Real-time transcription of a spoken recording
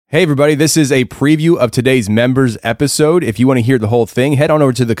Hey everybody, this is a preview of today's members episode. If you want to hear the whole thing, head on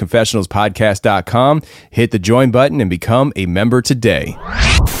over to theconfessionalspodcast.com, hit the join button, and become a member today.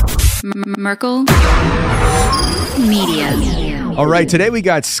 Merkel Media. All right, today we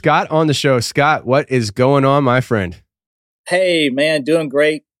got Scott on the show. Scott, what is going on, my friend? Hey man, doing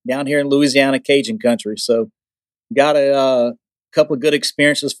great down here in Louisiana, Cajun country. So got a couple of good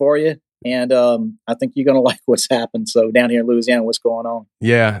experiences for you. And I think you're going to like what's happened. So down here in Louisiana, what's going on?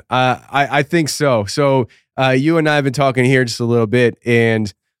 Yeah, I think so. So you and I have been talking here just a little bit.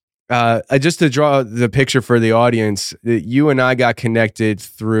 And just to draw the picture for the audience, you and I got connected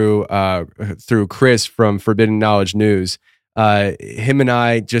through Chris from Forbidden Knowledge News. Him and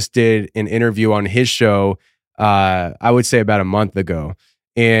I just did an interview on his show, I would say about a month ago.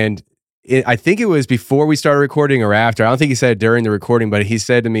 And I think it was before we started recording or after. I don't think he said it during the recording, but he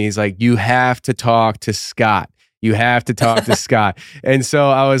said to me, he's like, you have to talk to Scott. You have to talk to Scott. And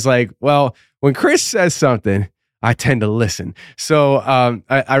so I was like, well, when Chris says something, I tend to listen. So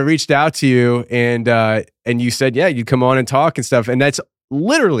I reached out to you and you said, yeah, you'd come on and talk and stuff. And that's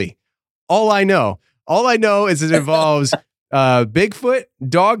literally all I know. All I know is it involves Bigfoot,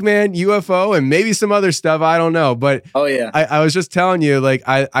 Dogman, UFO, and maybe some other stuff. I don't know. But oh yeah, I was just telling you, like,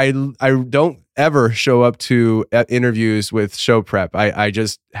 I don't ever show up to interviews with show prep. I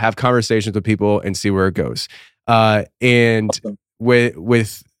just have conversations with people and see where it goes. And awesome.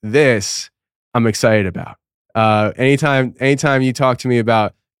 with this, I'm excited about. Anytime you talk to me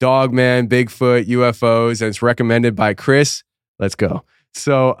about Dogman, Bigfoot, UFOs, and it's recommended by Chris, let's go.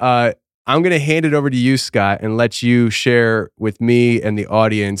 So I'm going to hand it over to you, Scott, and let you share with me and the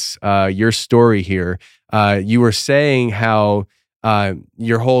audience your story here. You were saying how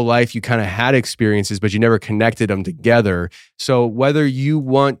your whole life you kind of had experiences, but you never connected them together. So whether you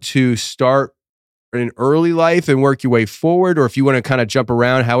want to start in early life and work your way forward, or if you want to kind of jump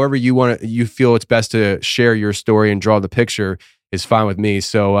around, however you feel it's best to share your story and draw the picture is fine with me.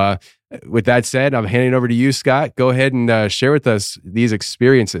 So with that said, I'm handing it over to you, Scott. Go ahead and share with us these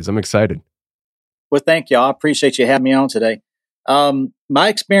experiences. I'm excited. Well, thank you. I appreciate you having me on today. My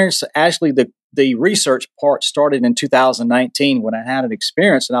experience, actually, the research part started in 2019 when I had an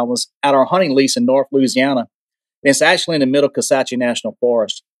experience and I was at our hunting lease in North Louisiana. It's actually in the middle of Cajun National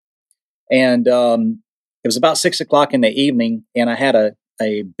Forest. And it was about 6 o'clock in the evening and I had a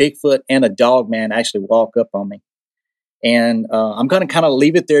Bigfoot and a Dogman actually walk up on me. And I'm going to kind of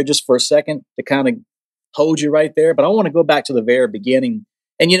leave it there just for a second to kind of hold you right there. But I want to go back to the very beginning.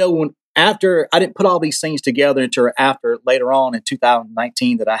 And, after I didn't put all these things together until after later on in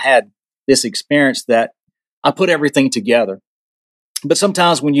 2019 that I had this experience that I put everything together. But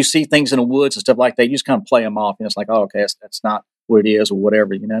sometimes when you see things in the woods and stuff like that, you just kind of play them off. And it's like, oh, okay, that's not what it is or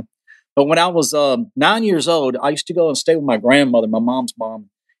whatever, But when I was 9 years old, I used to go and stay with my grandmother, my mom's mom.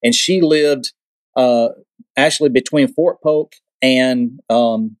 And she lived actually between Fort Polk and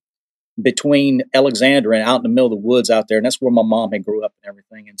between Alexandria and out in the middle of the woods out there. And that's where my mom had grew up and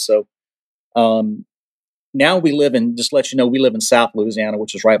everything. And so now we live in South Louisiana,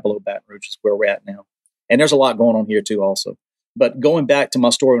 which is right below Baton Rouge, is where we're at now. And there's a lot going on here too also. But going back to my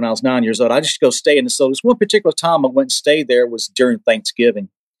story when I was 9 years old, I just go stay in the so this one particular time I went and stayed there was during Thanksgiving.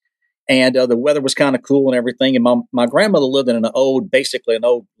 And the weather was kind of cool and everything. And my grandmother lived in basically an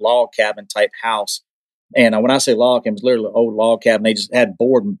old log cabin type house. And when I say log cabin, it was literally an old log cabin. They just had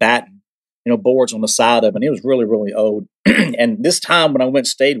board and batten, boards on the side of it. And it was really, really old. And this time when I went and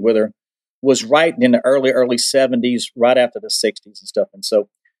stayed with her was right in the early 70s, right after the 60s and stuff. And so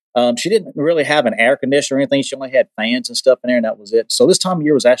she didn't really have an air conditioner or anything. She only had fans and stuff in there, and that was it. So this time of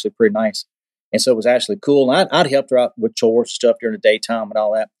year was actually pretty nice. And so it was actually cool. And I'd helped her out with chores and stuff during the daytime and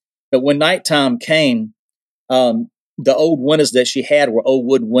all that. But when nighttime came, the old windows that she had were old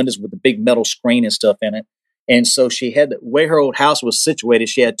wooden windows with a big metal screen and stuff in it. And so she had, where her old house was situated,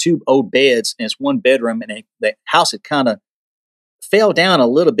 she had two old beds and it's one bedroom. And the house had kind of fell down a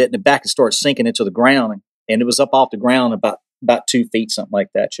little bit in the back and started sinking into the ground. And it was up off the ground about 2 feet, something like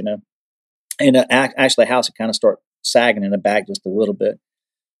that, And actually the house had kind of started sagging in the back just a little bit.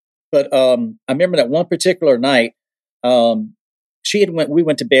 But I remember that one particular night, we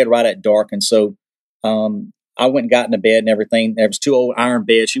went to bed right at dark. And so I went and got in the bed and everything. There was two old iron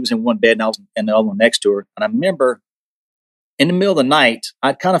beds. She was in one bed and I was in the other one next to her. And I remember in the middle of the night,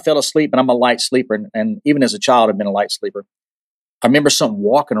 I kind of fell asleep and I'm a light sleeper. And even as a child, I've been a light sleeper. I remember something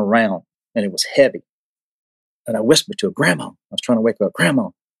walking around and it was heavy. And I whispered to her, Grandma. I was trying to wake her up. Grandma.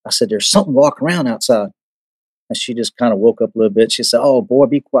 I said, there's something walking around outside. And she just kind of woke up a little bit. She said, oh, boy,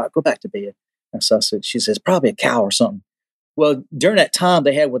 be quiet. Go back to bed. And so she says, probably a cow or something. Well, during that time,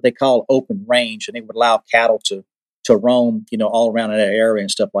 they had what they call open range, and they would allow cattle to to roam, all around in that area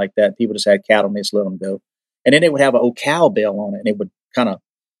and stuff like that. People just had cattle and they just let them go. And then they would have an old cowbell on it, and it would kind of,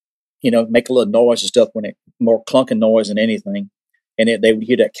 make a little noise and stuff when it more clunking noise than anything. And they would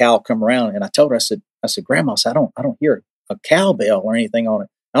hear that cow come around. And I told her, I said, Grandma, I don't hear a cowbell or anything on it.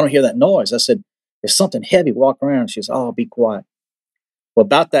 I don't hear that noise. I said, there's something heavy walking around. She said, oh, be quiet. Well,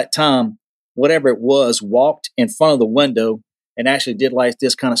 about that time, whatever it was, walked in front of the window and actually did like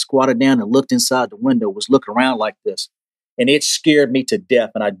this, kind of squatted down and looked inside the window, was looking around like this. And it scared me to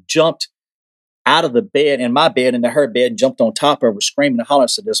death. And I jumped out of the bed, in my bed, into her bed, jumped on top of her, screaming and hollering. I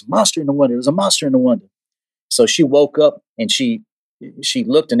said, there's a monster in the window. There's a monster in the window. So she woke up and she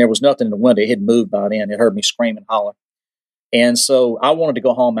looked, and there was nothing in the window. It had moved by then. It heard me scream and holler. And so I wanted to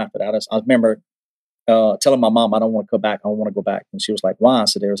go home after that. I remember telling my mom, I don't want to go back. I don't want to go back. And she was like, why? I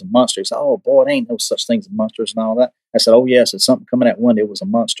said, there's a monster. She said, oh, boy, there ain't no such things as monsters and all that. I said, oh, yes, it's something coming that window. It was a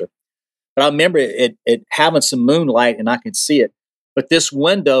monster. But I remember it having some moonlight, and I could see it. But this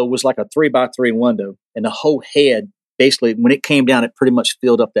window was like a 3x3 window, and the whole head, basically, when it came down, it pretty much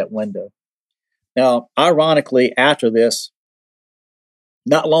filled up that window. Now, ironically, after this,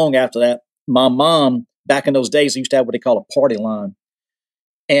 not long after that, my mom, back in those days, used to have what they call a party line.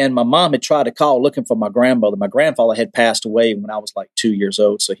 And my mom had tried to call looking for my grandmother. My grandfather had passed away when I was like 2 years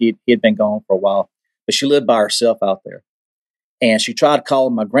old, so he had been gone for a while. But she lived by herself out there. And she tried to call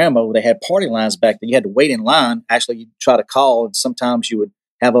my grandmother. They had party lines back then. You had to wait in line. Actually, you'd try to call, and sometimes you would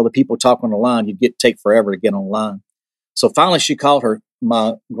have other people talk on the line. You'd take forever to get on the line. So finally, she called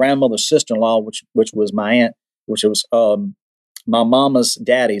my grandmother's sister-in-law, which was my aunt, which was my mama's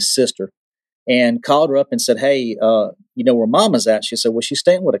daddy's sister, and called her up and said, hey, you know where Mama's at? She said, well, she's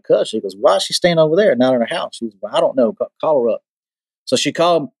staying with a cousin. She goes, why is she staying over there, not in her house? She goes, well, I don't know. Call her up. So she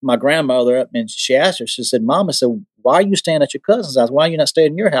called my grandmother up, and she asked her, she said, Mama said, why are you staying at your cousin's house? Why are you not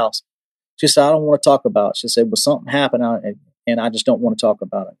staying in your house? She said, I don't want to talk about it. She said, well, something happened, and I just don't want to talk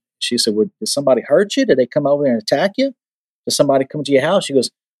about it. She said, well, did somebody hurt you? Did they come over there and attack you? Did somebody come to your house? She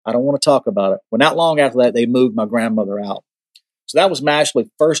goes, I don't want to talk about it. Well, not long after that, they moved my grandmother out. So that was my actually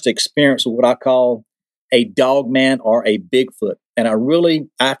first experience with what I call a dog man or a Bigfoot. And I really,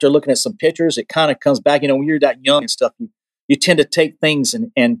 after looking at some pictures, it kind of comes back, when you're that young and stuff, you tend to take things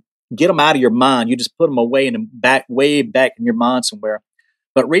and get them out of your mind. You just put them away in the back, way back in your mind somewhere.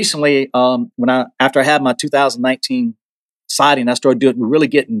 But recently, after I had my 2019 sighting, I started really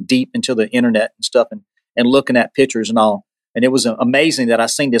getting deep into the internet and stuff and looking at pictures and all. And it was amazing that I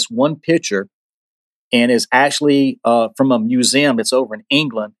seen this one picture, and it's actually from a museum that's over in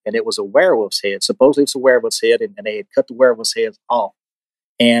England, and it was a werewolf's head. Supposedly it's a werewolf's head, and they had cut the werewolf's head off.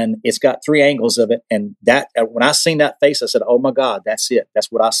 And it's got 3 angles of it. And that when I seen that face, I said, oh, my God, that's it.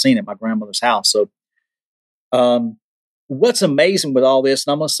 That's what I seen at my grandmother's house. So what's amazing with all this,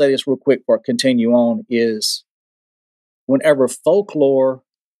 and I'm going to say this real quick before I continue on, is whenever folklore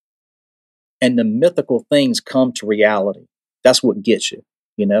and the mythical things come to reality, that's what gets you,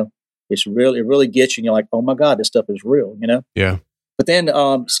 It really gets you, and you're like, oh, my God, this stuff is real, Yeah. But then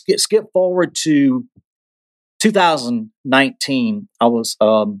skip forward to 2019,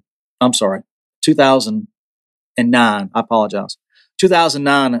 2009. I apologize.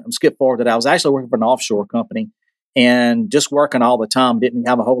 2009, I'm skip forward to that. I was actually working for an offshore company and just working all the time. Didn't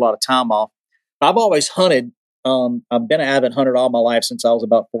have a whole lot of time off. But I've always hunted. I've been an avid hunter all my life since I was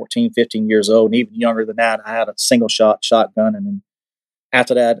about 14, 15 years old. And even younger than that, I had a single shot shotgun. And then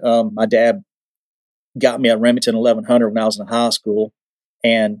after that, my dad got me a Remington 1100 when I was in high school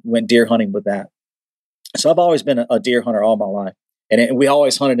and went deer hunting with that. So I've always been a deer hunter all my life. And we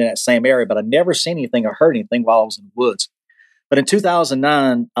always hunted in that same area, but I never seen anything or heard anything while I was in the woods. But in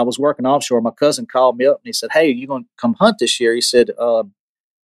 2009, I was working offshore. My cousin called me up and he said, hey, you going to come hunt this year? He said,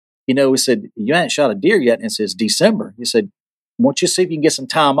 he said, you ain't shot a deer yet. And it says December. He said, won't you see if you can get some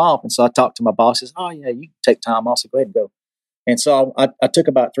time off? And so I talked to my boss. He says, oh, yeah, you can take time off. So go ahead and go. And so I took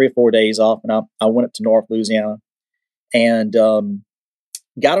about 3 or 4 days off, and I went up to North Louisiana and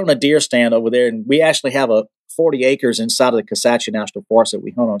got on a deer stand over there. And we actually have 40 acres inside of the Cajun National Forest that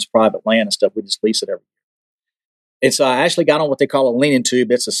we hunt on. It's private land and stuff. We just lease it every year. And so I actually got on what they call a leaning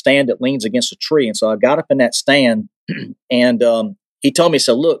tube. It's a stand that leans against a tree. And so I got up in that stand, and he told me,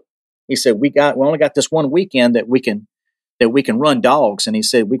 so look, he said, we only got this one weekend that we can run dogs. And he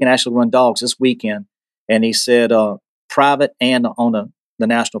said, we can actually run dogs this weekend. And he said, private and on the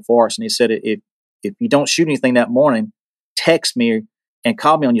national forest. And he said, if you don't shoot anything that morning, text me and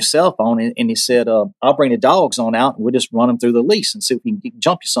call me on your cell phone. And he said, I'll bring the dogs on out and we'll just run them through the lease and see if we can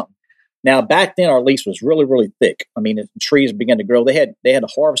jump you something. Now, back then, our lease was really, really thick. I mean, the trees began to grow. They had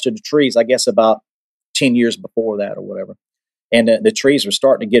harvested the trees, I guess, about 10 years before that or whatever. And the trees were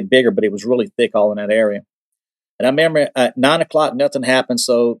starting to get bigger, but it was really thick all in that area. And I remember at 9 o'clock, nothing happened.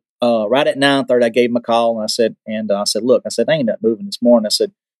 So right at 9:30, I gave him a call and I said, look, I said, I ain't not moving this morning. I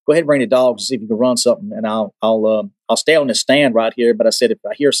said, go ahead and bring the dogs and see if you can run something, and I'll stay on the stand right here. But I said, if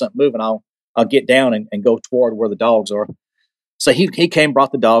I hear something moving, I'll get down and go toward where the dogs are. So he came,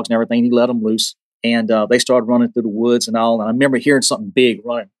 brought the dogs and everything. He let them loose, and they started running through the woods and all. And I remember hearing something big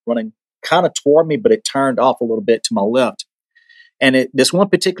running kind of toward me, but it turned off a little bit to my left. And this one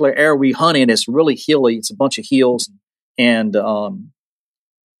particular area we hunt in is really hilly. It's a bunch of hills, and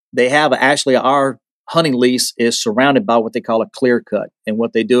they have actually our hunting lease is surrounded by what they call a clear cut. And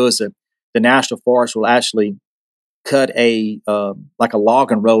what they do is that the National Forest will actually cut like a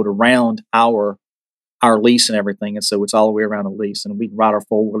logging road around our lease and everything. And so it's all the way around the lease, and we can ride our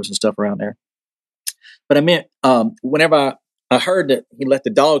four-wheelers and stuff around there. But I meant, whenever I heard that he let the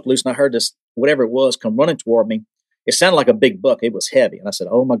dog loose, and I heard this, whatever it was, come running toward me, it sounded like a big buck. It was heavy. And I said,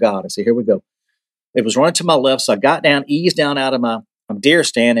 oh my God. I said, here we go. It was running to my left. So I got down, eased down out of my deer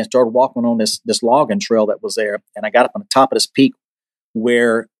stand and started walking on this logging trail that was there. And I got up on the top of this peak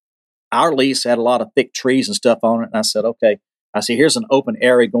where our lease had a lot of thick trees and stuff on it. And I said, okay. I said, here's an open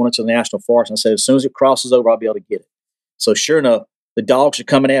area going into the National Forest. And I said, as soon as it crosses over, I'll be able to get it. So sure enough, the dogs are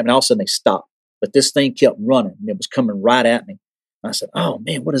coming at me, and all of a sudden they stopped. But this thing kept running, and it was coming right at me. And I said, oh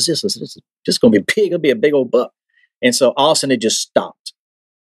man, what is this? I said, this is just going to be big. It'll be a big old buck. And so all of a sudden it just stopped.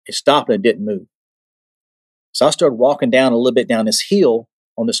 It stopped and it didn't move. So I started walking down a little bit down this hill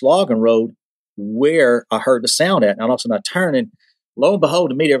on this logging road where I heard the sound at. And all of a sudden I turned, and lo and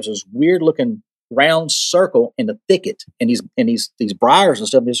behold, to me, there was this weird looking round circle in the thicket, and these briars and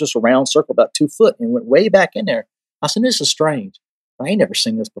stuff. It's just a round circle about 2 foot, and went way back in there. I said, this is strange. I ain't never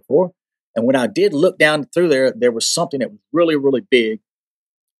seen this before. And when I did look down through there, there was something that was really, really big.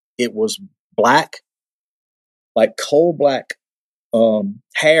 It was black, like coal black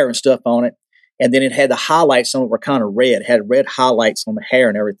hair and stuff on it. And then it had the highlights on it were kind of red. It had red highlights on the hair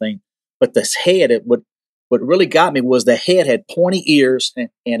and everything. But this head, what really got me was the head had pointy ears, and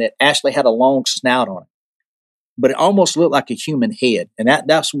it actually had a long snout on it. But it almost looked like a human head. And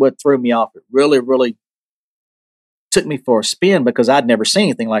that's what threw me off. It really, really took me for a spin because I'd never seen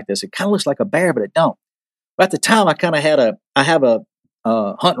anything like this. It kind of looks like a bear, but it don't. But at the time, I have a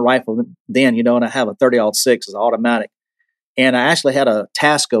hunting rifle then, and I have a 30-06 as automatic. And I actually had a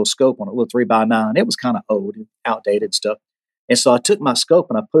Tasco scope on it, a little 3x9. It was kind of old and outdated and stuff. And so I took my scope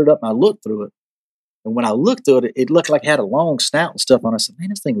and I put it up and I looked through it. And when I looked through it, it looked like it had a long snout and stuff on it. I said, man,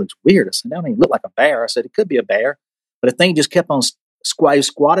 this thing looks weird. I said, that don't even look like a bear. I said, it could be a bear. But the thing just kept on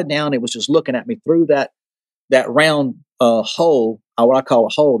squatted down. It was just looking at me through that round hole, what I call a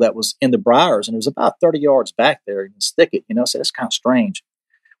hole that was in the briars. And it was about 30 yards back there in this thicket. I said, that's kind of strange.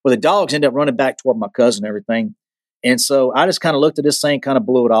 Well, the dogs ended up running back toward my cousin and everything. And so I just kind of looked at this thing, kind of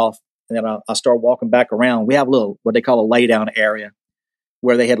blew it off. And then I started walking back around. We have a little, what they call a lay down area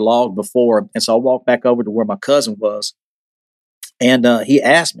where they had logged before. And so I walked back over to where my cousin was. And he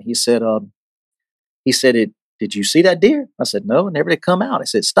asked me, he said, did you see that deer? I said, no, it never did come out. I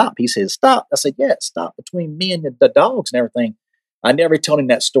said, stop. He said, stop. I said, yeah, stop between me and the dogs and everything. I never told him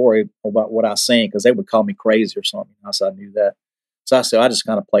that story about what I seen because they would call me crazy or something. I said, I knew that. So I said, I just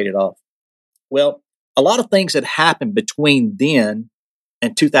kind of played it off. Well, a lot of things had happened between then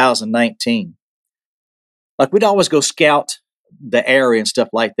and 2019. Like we'd always go scout the area and stuff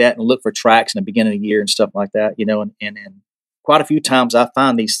like that and look for tracks in the beginning of the year and stuff like that, and quite a few times I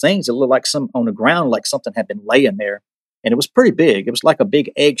find these things that look like some on the ground, like something had been laying there. And it was pretty big. It was like a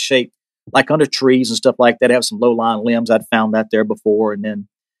big egg shape, like under trees and stuff like that. Have some low lying limbs. I'd found that there before. And then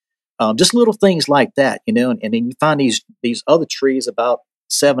just little things like that, and then you find these other trees about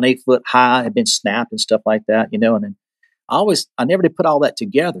 7-8 foot high had been snapped and stuff like that, and then I never did put all that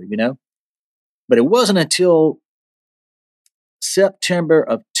together, but it wasn't until September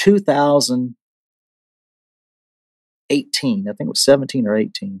of 2018, I think it was 17 or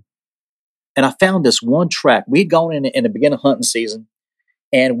 18. And I found this one track. We'd gone in the beginning of hunting season,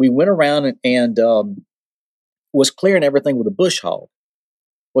 and we went around and was clearing everything with a bush hog.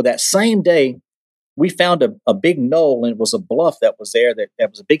 Well, that same day, we found a big knoll, and it was a bluff that was there. That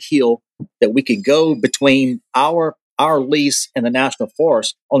was a big hill that we could go between our lease and the National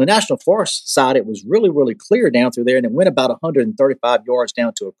Forest. On the National Forest side, it was really, really clear down through there, and it went about 135 yards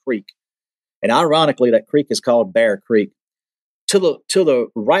down to a creek. And ironically, that creek is called Bear Creek. To the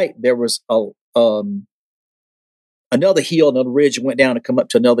right, there was another hill, another ridge went down to come up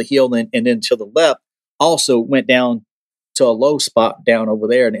to another hill, and then to the left also went down to a low spot down over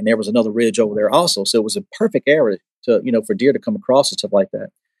there, and there was another ridge over there also. So it was a perfect area to for deer to come across and stuff like that.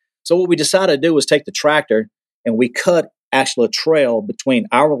 So what we decided to do was take the tractor and we cut actually a trail between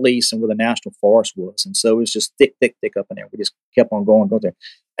our lease and where the national forest was. And so it was just thick, thick, thick up in there. We just kept on going there.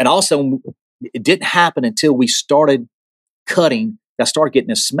 And also, it didn't happen until we started cutting. I started getting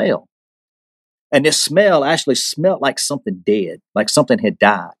this smell. And this smell actually smelled like something dead, like something had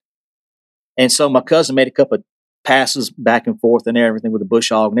died. And so my cousin made a couple of passes back and forth and everything with the bush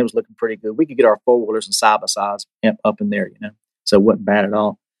hog, and it was looking pretty good. We could get our four-wheelers and side-by-sides up in there, so it wasn't bad at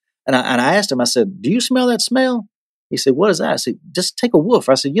all. And I asked him, I said, do you smell that smell? He said, what is that? I said, just take a whiff.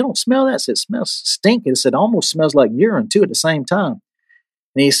 I said, you don't smell that? I said, it smells stinking. He said, it almost smells like urine, too, at the same time.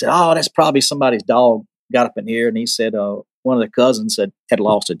 And he said, oh, that's probably somebody's dog got up in here. And he said, one of the cousins had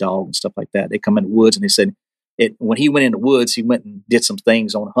lost a dog and stuff like that. They come in the woods, and he said, when he went in the woods, he went and did some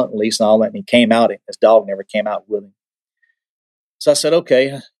things on a hunting lease and all that, and he came out, and his dog never came out with him. So I said,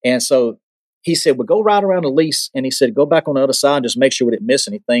 okay. And so he said, well, go right around the lease. And he said, go back on the other side and just make sure we didn't miss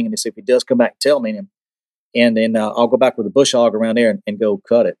anything. And he said, if he does come back, tell me. And then I'll go back with the bush hog around there and go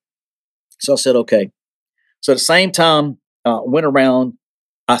cut it. So I said, okay. So at the same time, went around,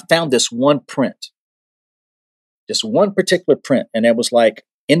 I found this one print, just one particular print. And it was like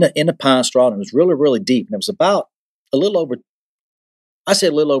in the pine straw, and it was really, really deep. And it was about a little over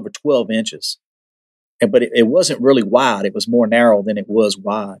 12 inches. But it wasn't really wide. It was more narrow than it was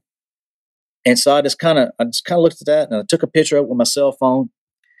wide. And so I just kind of looked at that, and I took a picture of it with my cell phone,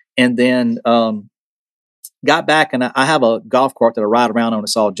 and then got back, and I have a golf cart that I ride around on.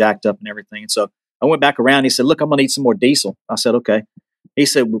 It's all jacked up and everything. And so I went back around. And he said, look, I'm going to need some more diesel. I said, okay. He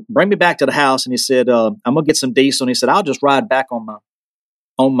said, well, bring me back to the house. And he said, I'm going to get some diesel. And he said, I'll just ride back on my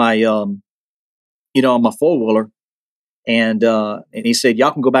four-wheeler. And he said,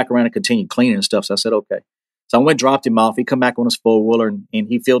 y'all can go back around and continue cleaning and stuff. So I said, okay. So I went, dropped him off. He come back on his four-wheeler, and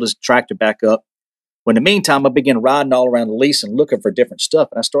he filled his tractor back up. Well, in the meantime, I began riding all around the lease and looking for different stuff.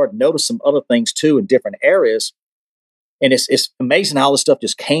 And I started noticing some other things, too, in different areas. And it's amazing how this stuff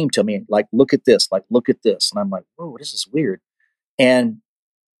just came to me. Like, look at this. Like, look at this. And I'm like, whoa, this is weird. And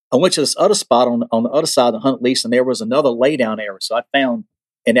I went to this other spot on the other side of the hunt lease, and there was another laydown area. So I found,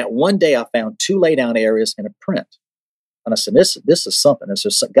 and that one day I found 2 laydown areas and a print. And I said, this is something.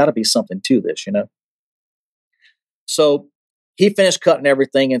 There's got to be something to this, So he finished cutting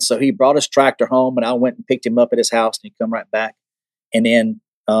everything. And so he brought his tractor home, and I went and picked him up at his house, and he come right back. And then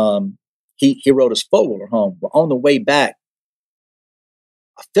he rode his four-wheeler home. Well, on the way back,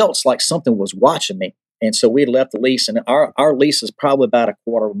 I felt like something was watching me. And so we left the lease, and our lease is probably about a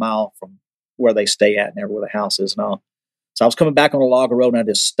quarter of a mile from where they stay at and there where the house is and all. So I was coming back on a log road, and I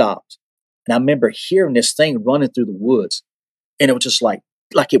just stopped. And I remember hearing this thing running through the woods. And it was just like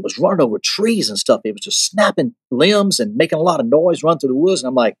it was running over trees and stuff. It was just snapping limbs and making a lot of noise run through the woods. And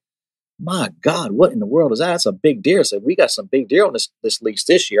I'm like, my God, what in the world is that? That's a big deer. So we got some big deer on this lease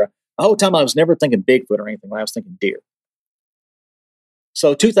this year. The whole time I was never thinking Bigfoot or anything. I was thinking deer.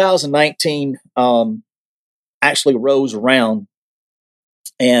 So 2019 actually rolls around,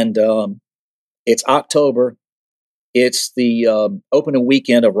 and it's October. It's the opening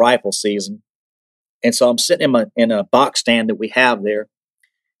weekend of rifle season. And so I'm sitting in a box stand that we have there.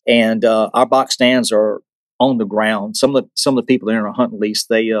 And our box stands are on the ground. Some of the people that are in our hunting lease,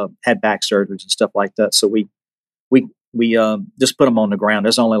 they had back surgeries and stuff like that. So we just put them on the ground.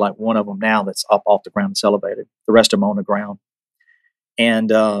 There's only like one of them now that's up off the ground, that's elevated. The rest of them on the ground. And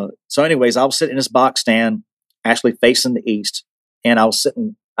so anyways, I was sitting in this box stand, actually facing the east. And I was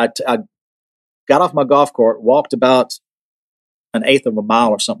sitting, I got off my golf cart, walked about an eighth of a mile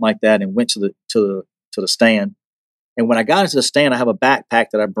or something like that, and went to the stand. And when I got into the stand, I have a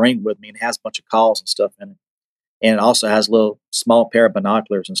backpack that I bring with me, and it has a bunch of calls and stuff in it. And it also has a little small pair of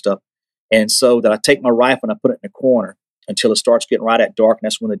binoculars and stuff. And so that I take my rifle and I put it in the corner until it starts getting right at dark, and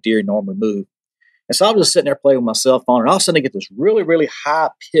that's when the deer normally move. And so I was just sitting there playing with my cell phone, and all of a sudden I get this really, really high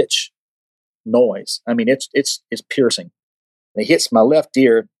pitch noise. I mean, it's piercing. And it hits my left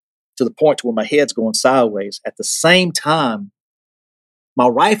ear to the point to where my head's going sideways. At the same time, my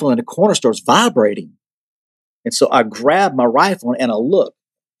rifle in the corner starts vibrating. And so I grabbed my rifle and I look,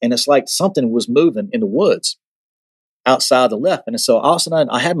 and it's like something was moving in the woods outside the left. And so all of a sudden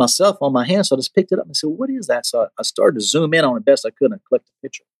I had my cell phone in my hand, so I just picked it up and said, what is that? So I started to zoom in on it best I could and click the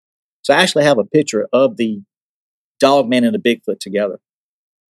picture. So I actually have a picture of the dog man and the Bigfoot together.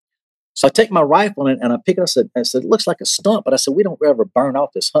 So I take my rifle and I pick it up. I said, it looks like a stump, but I said, we don't ever burn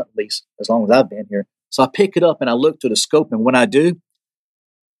off this hunting lease as long as I've been here. So I pick it up and I look through the scope, and when I do,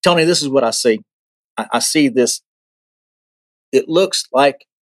 Tony, this is what I see. I see this. It looks like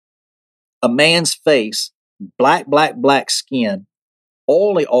a man's face, black skin,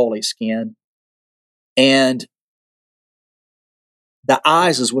 oily skin. And the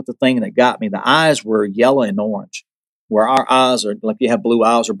eyes is what the thing that got me. The eyes were yellow and orange. where our eyes are, like you have blue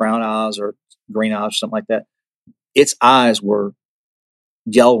eyes or brown eyes or green eyes or something like that. Its eyes were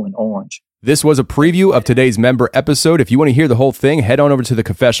yellow and orange. This was a preview of today's member episode. If you want to hear the whole thing, head on over to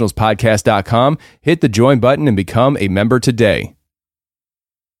theconfessionalspodcast.com, hit the join button, and become a member today.